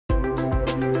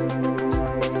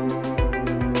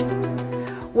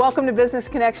Welcome to Business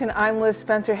Connection. I'm Liz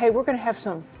Spencer. Hey, we're going to have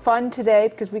some fun today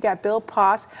because we got Bill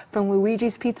Poss from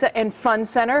Luigi's Pizza and Fun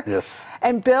Center. Yes.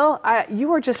 And Bill,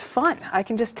 you are just fun. I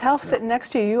can just tell sitting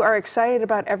next to you, you are excited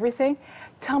about everything.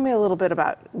 Tell me a little bit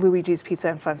about Luigi's Pizza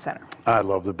and Fun Center. I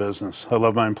love the business. I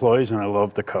love my employees and I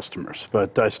love the customers.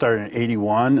 But I started in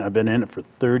 '81. I've been in it for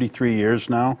 33 years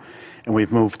now. And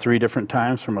we've moved 3 different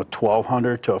times from a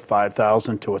 1,200 to a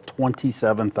 5,000 to a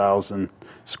 27,000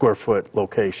 square foot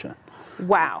location.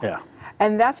 Wow. Yeah.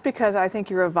 And that's because I think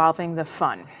you're evolving the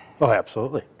fun. Oh,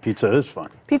 absolutely. Pizza is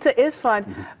fun. Pizza is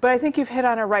fun, but I think you've hit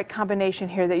on a right combination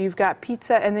here, that you've got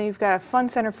pizza and then you've got a fun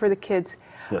center for the kids,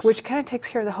 Yes. which kind of takes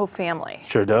care of the whole family.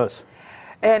 Sure does.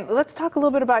 And let's talk a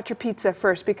little bit about your pizza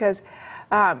first, because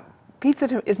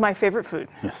pizza is my favorite food.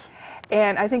 Yes.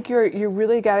 And I think you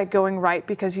really got it going right,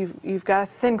 because you've got a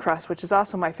thin crust, which is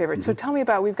also my favorite. So tell me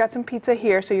about, we've got some pizza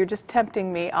here, so you're just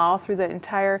tempting me all through the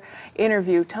entire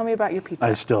interview. Tell me about your pizza.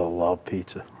 I still love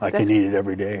pizza. I can eat it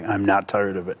every day. I'm not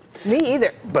tired of it. Me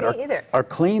either. But me either. Our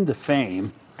claim to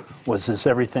fame was this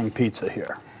everything pizza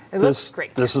here. It looks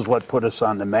great. This is what put us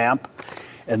on the map.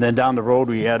 And then down the road,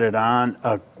 we added on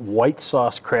a white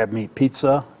sauce crab meat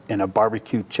pizza and a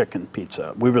barbecue chicken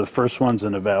pizza. We were the first ones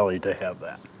in the valley to have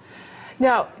that.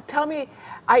 Now, tell me,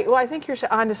 I think you're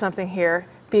onto something here,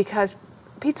 because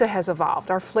pizza has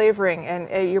evolved, our flavoring,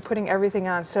 and you're putting everything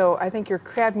on. So I think your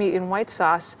crab meat and white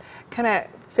sauce kind of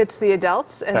fits the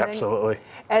adults. And Absolutely.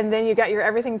 And then you got your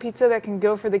everything pizza that can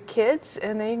go for the kids,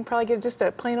 and then you can probably get just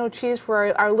a plain old cheese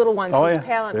for our little ones. Oh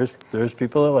yeah, there's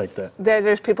people that like that.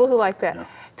 There's people who like that. Yeah.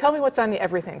 Tell me what's on the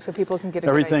everything so people can get a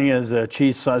Everything is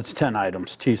cheese sauce. It's 10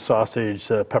 items: cheese sausage,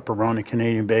 pepperoni,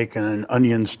 Canadian bacon,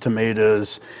 onions,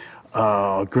 tomatoes,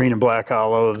 green and black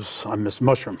olives. I miss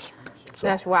mushrooms. So,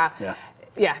 That's wow. Yeah.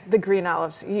 Yeah, the green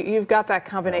olives. You've got that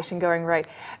combination going right.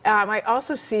 I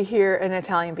also see here an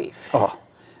Italian beef. Oh,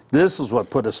 this is what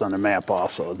put us on the map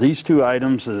also. These 2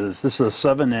 items this is a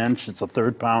 7-inch, it's a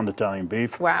 1/3 pound Italian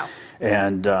beef. Wow.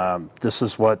 And this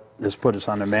is what has put us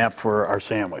on the map for our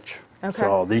sandwich. Okay.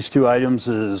 So these 2 items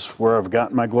is where I've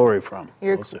gotten my glory from.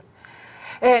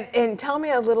 And tell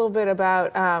me a little bit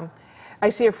about, I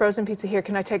see a frozen pizza here.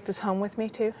 Can I take this home with me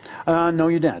too? No,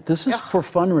 you didn't. This is for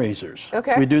fundraisers.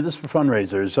 Okay. We do this for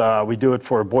fundraisers. We do it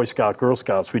for Boy Scout, Girl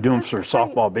Scouts. We do them for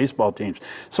softball, baseball teams.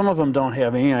 Some of them don't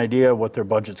have any idea what their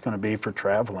budget's going to be for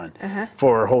traveling,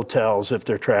 for hotels if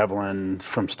they're traveling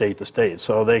from state to state.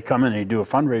 So they come in and they do a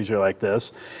fundraiser like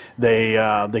this. They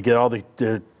get all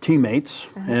the teammates,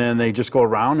 and they just go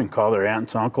around and call their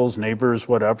aunts, uncles, neighbors,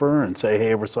 whatever, and say,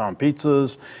 hey, we're selling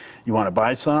pizzas. You want to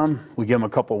buy some? We give them a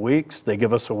couple of weeks. They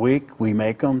give us a week. We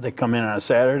make them. They come in on a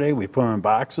Saturday. We put them in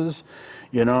boxes.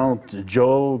 You know,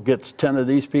 Joe gets 10 of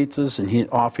these pizzas, and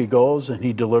off he goes, and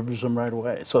he delivers them right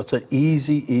away. So it's an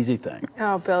easy, easy thing.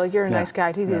 Oh, Bill, you're a nice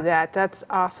guy to do that. That's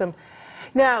awesome.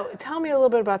 Now, tell me a little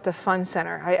bit about the Fun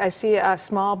Center. I see a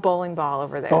small bowling ball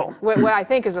over there. Oh. What I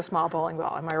think is a small bowling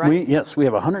ball. Am I right? Yes, we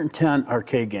have 110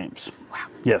 arcade games. Wow.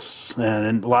 Yes,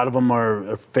 and a lot of them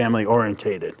are family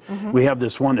orientated. We have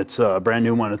this one, it's a brand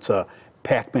new one. It's a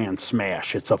Pac-Man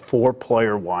Smash. It's a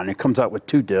 4-player one. It comes out with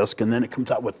 2 discs, and then it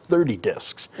comes out with 30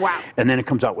 discs. Wow. And then it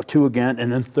comes out with 2 again,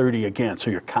 and then 30 again. So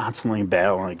you're constantly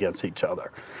battling against each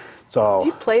other. So, do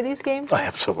you play these games?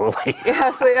 Absolutely.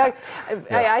 Yeah, so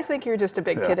I think you're just a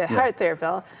big kid at heart there,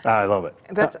 Bill. I love it.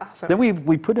 That's awesome. Then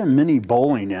we put in mini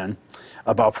bowling in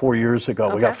about 4 years ago.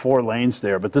 Okay. We got 4 lanes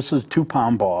there, but this is a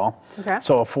 2-pound ball. Okay.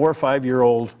 So a 4 or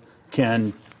 5-year-old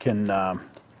can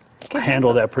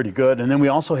handle that pretty good. And then we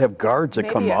also have guards that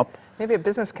come up. Maybe a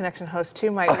Business Connection host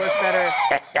too might work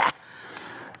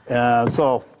better.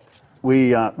 So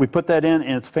we put that in,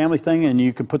 and it's a family thing, and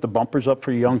you can put the bumpers up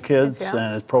for young kids,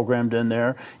 and it's programmed in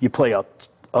there. You play a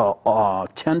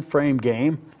 10-frame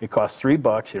game. It costs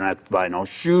 $3. You don't have to buy no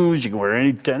shoes. You can wear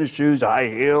any tennis shoes, high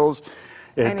heels.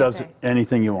 It does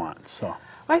anything you want. So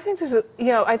I think this is,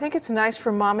 I think it's nice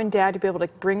for mom and dad to be able to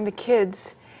bring the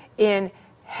kids in,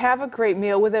 have a great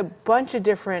meal with a bunch of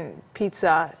different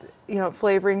pizza,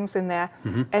 flavorings in that,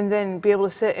 and then be able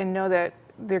to sit and know that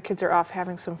their kids are off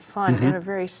having some fun in a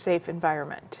very safe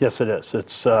environment. Yes, it is.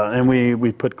 It's and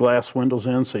we put glass windows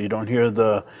in so you don't hear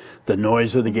the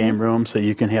noise of the game room, so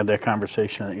you can have that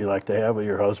conversation that you like to have with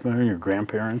your husband or your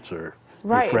grandparents or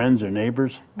your friends or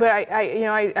neighbors. But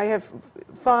I have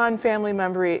fond family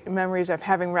memories of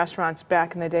having restaurants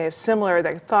back in the day of similar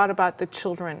that thought about the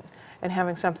children and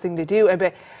having something to do.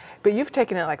 But you've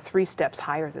taken it like 3 steps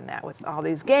higher than that with all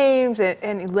these games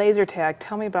and laser tag.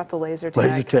 Tell me about the laser tag.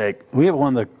 Laser tag. We have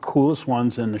one of the coolest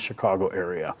ones in the Chicago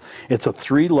area. It's a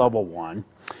 3-level one.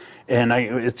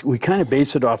 And we kind of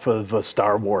base it off of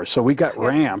Star Wars. So we got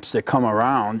ramps that come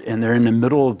around, and they're in the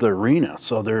middle of the arena.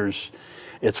 So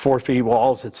it's 4 feet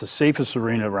walls. It's the safest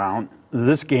arena around.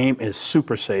 This game is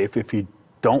super safe if you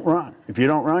don't run. If you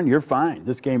don't run, you're fine.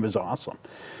 This game is awesome.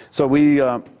 So we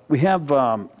have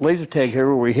laser tag here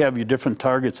where we have your different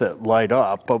targets that light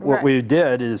up. But what we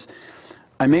did is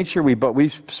I made sure we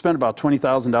spent about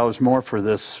 $20,000 more for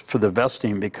the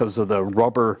vesting because of the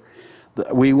rubber.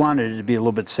 We wanted it to be a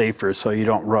little bit safer so you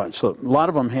don't run. So a lot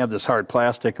of them have this hard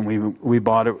plastic, and we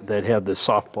bought it that have this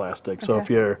soft plastic. So if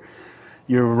you're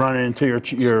running into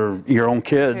your own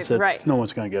kids, no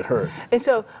one's going to get hurt. And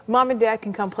so mom and dad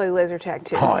can come play laser tag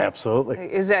too. Oh, absolutely.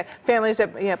 Is that families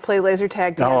that play laser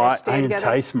tag together? No, I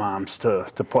entice moms to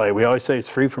play. We always say it's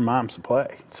free for moms to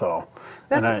play. So,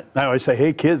 and I always say,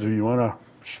 hey kids, you want to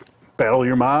battle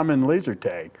your mom in laser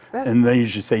tag? And they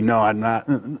usually say, no, I'm not.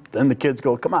 Then the kids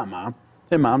go, come on, mom.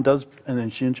 And mom does, and then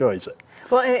she enjoys it.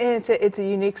 Well, and it's a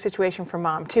unique situation for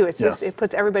mom too. It's just, it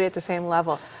puts everybody at the same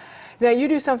level. Now you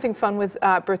do something fun with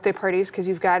birthday parties because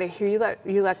you've got it here.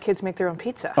 You let kids make their own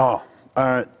pizza. Oh,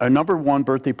 our number 1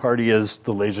 birthday party is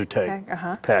the laser tag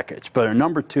package, but our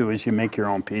number 2 is you make your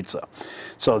own pizza.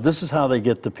 So this is how they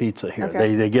get the pizza here.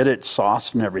 They get it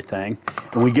sauced and everything,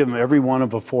 and we give them every one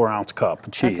of a 4-ounce cup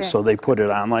of cheese. So they put it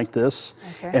on like this,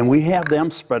 and we have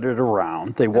them spread it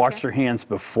around. They wash their hands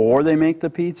before they make the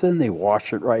pizza, and they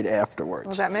wash it right afterwards.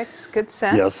 Well, that makes good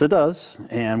sense. Yes, it does.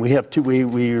 And we have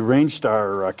we arranged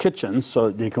our kitchens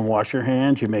so that you can wash your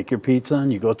hands, you make your pizza,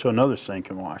 and you go to another sink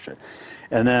and wash it.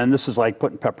 And then this is like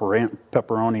putting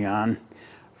pepperoni on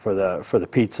for the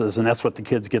pizzas, and that's what the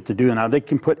kids get to do. Now they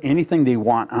can put anything they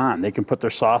want on. They can put their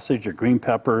sausage or green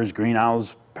peppers, green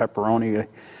olives, pepperoni,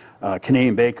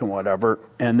 Canadian bacon, whatever.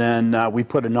 And then we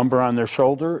put a number on their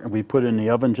shoulder, and we put it in the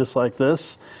oven just like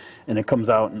this, and it comes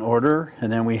out in order. And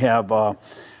then we have a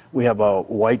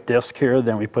white disc here.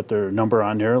 Then we put their number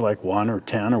on there, like 1 or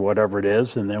 10 or whatever it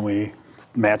is, and then we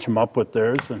match them up with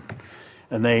theirs,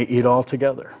 and they eat all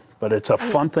together. But it's a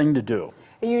fun thing to do.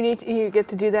 You get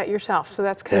to do that yourself, so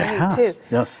that's kind of neat too.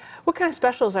 Yes. What kind of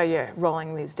specials are you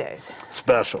rolling these days?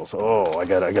 Specials. Oh, I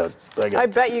got. I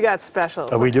bet you got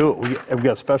specials. We do. We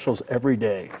got specials every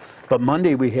day. But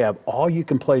Monday we have all you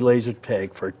can play laser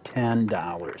tag for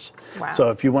 $10. Wow.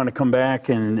 So if you want to come back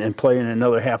and play in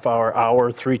another half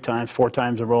hour, 3 times, 4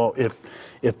 times in a row,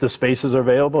 if the spaces are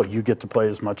available, you get to play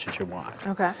as much as you want.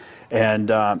 Okay. And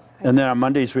then on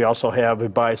Mondays we also have,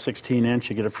 if buy a 16-inch,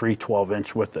 you get a free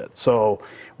 12-inch with it. So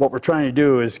what we're trying to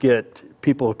do is get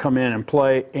people to come in and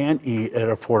play and eat at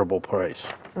an affordable price.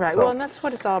 Right. So, well, and that's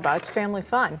what it's all about. It's family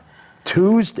fun.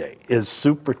 Tuesday is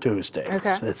Super Tuesday.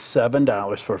 Okay. So it's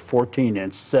 $7 for a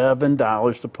 14-inch,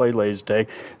 $7 to play laser tag,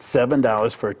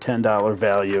 $7 for a $10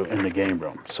 value in the game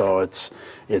room. So it's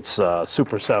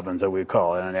Super Sevens that we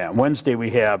call it. And on Wednesday we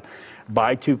have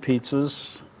buy 2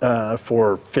 pizzas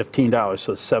for $15,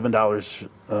 so $7,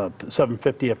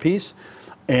 $7.50 a piece.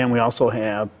 And we also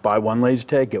have buy 1 laser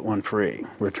tag, get 1 free.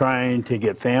 We're trying to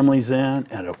get families in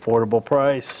at an affordable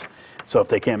price. So if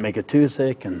they can't make it Tuesday,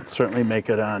 they can certainly make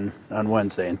it on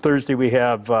Wednesday. And Thursday we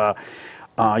have,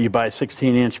 you buy a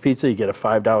 16-inch pizza, you get a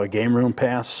 $5 game room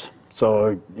pass.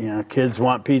 So, kids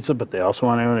want pizza, but they also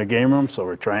want to own a game room, so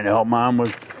we're trying to help mom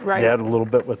with dad a little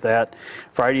bit with that.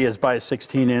 Friday is buy a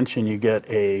 16-inch and you get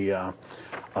a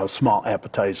small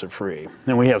appetizer free.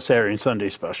 And we have Saturday and Sunday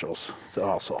specials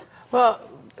also. Well,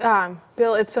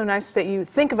 Bill, it's so nice that you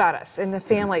think about us and the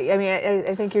family. I mean,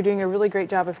 I think you're doing a really great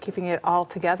job of keeping it all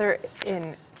together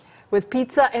with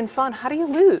pizza and fun. How do you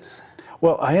lose?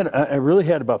 Well, I really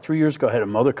had about 3 years ago, I had a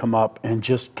mother come up and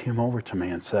just came over to me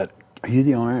and said, "Are you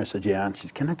the owner?" I said, "Yeah." And she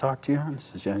said, "Can I talk to you?" And I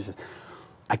said, "Yeah." She said,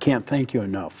 "I can't thank you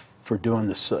enough for doing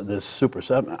this Super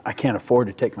 7. I can't afford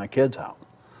to take my kids out."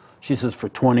 She says, "For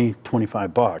 20,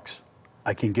 25 bucks,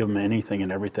 I can give them anything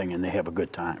and everything and they have a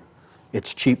good time.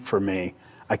 It's cheap for me.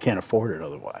 I can't afford it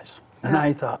otherwise." And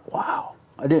I thought, wow,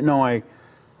 I didn't know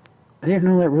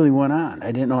that really went on.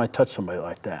 I didn't know I touched somebody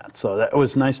like that. So that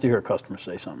was nice to hear a customer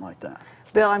say something like that.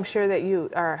 Bill, I'm sure that you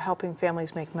are helping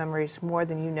families make memories more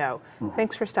than you know.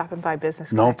 Thanks for stopping by Business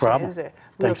Connection. No problem.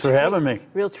 Thanks for having me.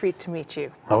 Real treat to meet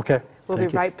you. Okay. We'll be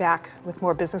right back with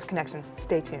more Business Connection.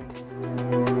 Stay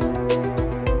tuned.